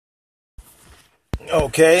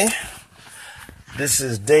Okay, this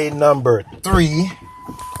is day number 3.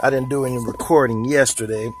 I didn't do any recording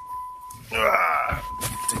yesterday. Take my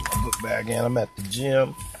book bag in. I'm at the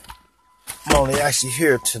gym. I'm only actually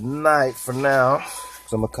here tonight for now,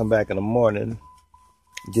 so I'm gonna come back in the morning,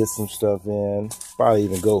 get some stuff in, probably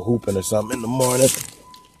even go hooping or something in the morning.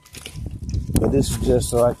 But this is just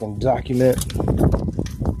so I can document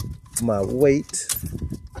my weight.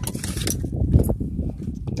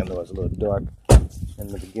 I know it's a little dark in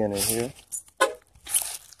the beginning here.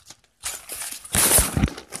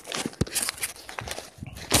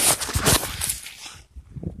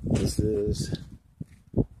 This is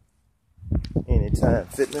Anytime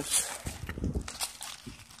Fitness.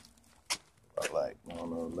 About like, I don't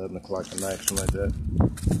know, 11 o'clock at night, something like that.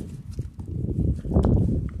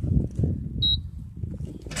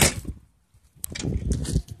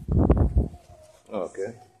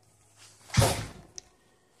 Okay.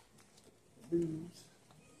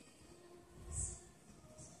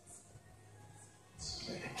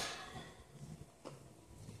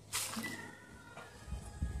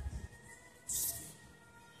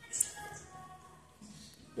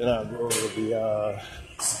 Then I'll go over the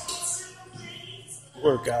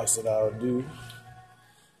workouts that I'll do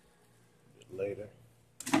later.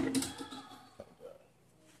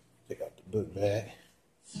 Take out the book bag.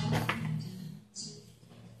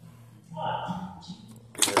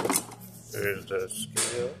 Okay. There's the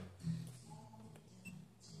scale.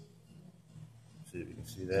 See if you can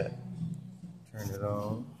see that. Turn it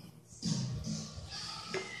on.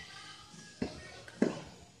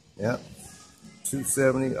 Yep.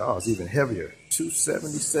 270. Oh, it's even heavier.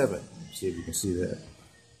 277. See if you can see that.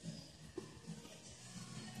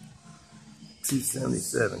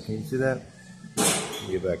 277. Can you see that? Let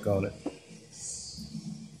me get back on it.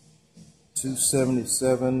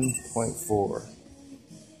 277.4.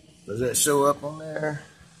 Does that show up on there?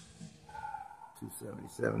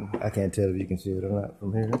 277. I can't tell if you can see it or not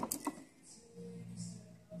from here.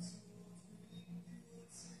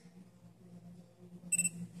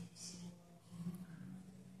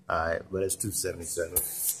 Alright, but it's 277.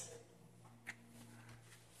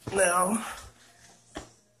 Now,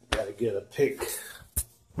 gotta get a pic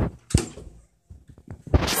so you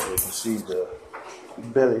can see the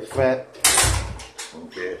belly fat.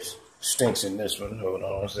 Okay, it stinks in this one. Hold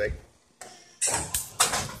on a sec.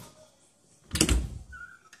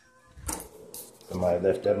 Somebody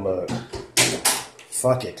left that mug.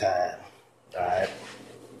 Funky time. Alright.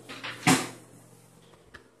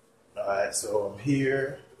 Alright, so I'm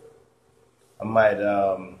here. I might,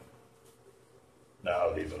 no,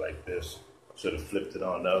 I'll leave it like this. Should have flipped it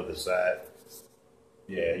on the other side.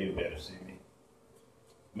 Yeah, you better see me.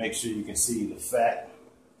 Make sure you can see the fat.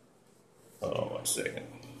 Hold on 1 second.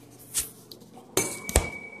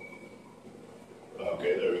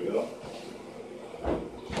 Okay, there we go.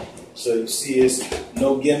 So you see it's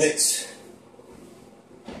no gimmicks.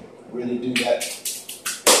 Really do that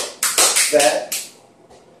fat.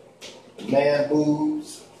 The man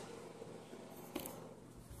boobs.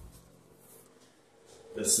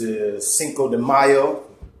 This is Cinco de Mayo,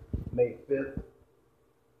 May 5th.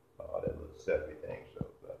 Oh, that little selfie thing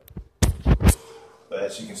shows up. But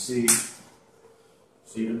as you can see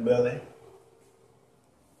the belly.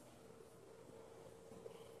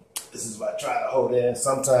 This is what I try to hold in.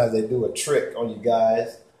 Sometimes they do a trick on you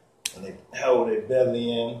guys, and they hold their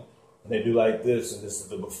belly in, and they do like this, and this is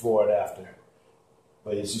the before and after.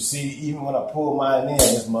 But as you see, even when I pull mine in,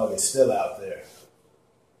 this mug is still out there.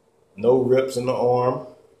 No rips in the arm.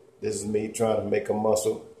 This is me trying to make a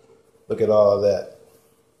muscle. Look at all that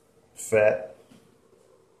fat.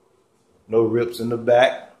 No rips in the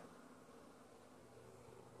back.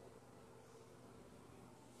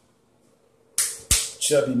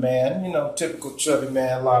 Chubby man, you know, typical chubby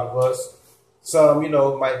man, a lot of us. Some, you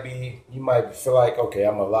know, you might feel like, okay,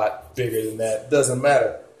 I'm a lot bigger than that. Doesn't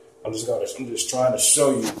matter. I'm just trying to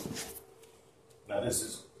show you. Now this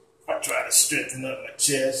is, I try to strengthen up my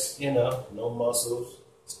chest, you know, no muscles,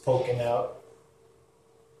 it's poking out.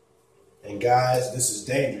 And guys, this is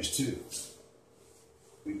dangerous too.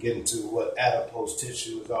 We get into what adipose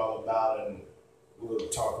tissue is all about, and we'll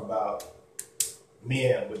talk about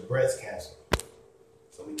men with breast cancer.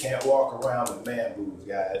 So we can't walk around with man boobs,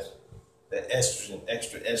 guys. That estrogen,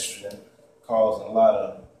 extra estrogen, causing a lot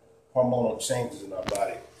of hormonal changes in our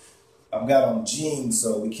body. I've got on jeans,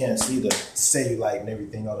 so we can't see the cellulite and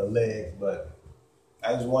everything on the legs, but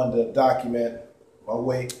I just wanted to document my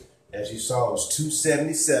weight. As you saw, it was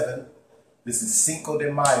 277. This is Cinco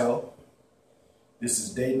de Mayo. This is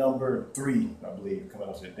day number 3, I believe. Come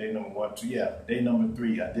on, say day number 1, 2. Yeah, day number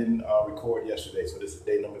 3. I didn't record yesterday, so this is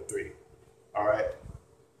day number 3. All right.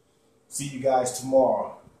 See you guys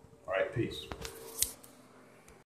tomorrow. All right, peace.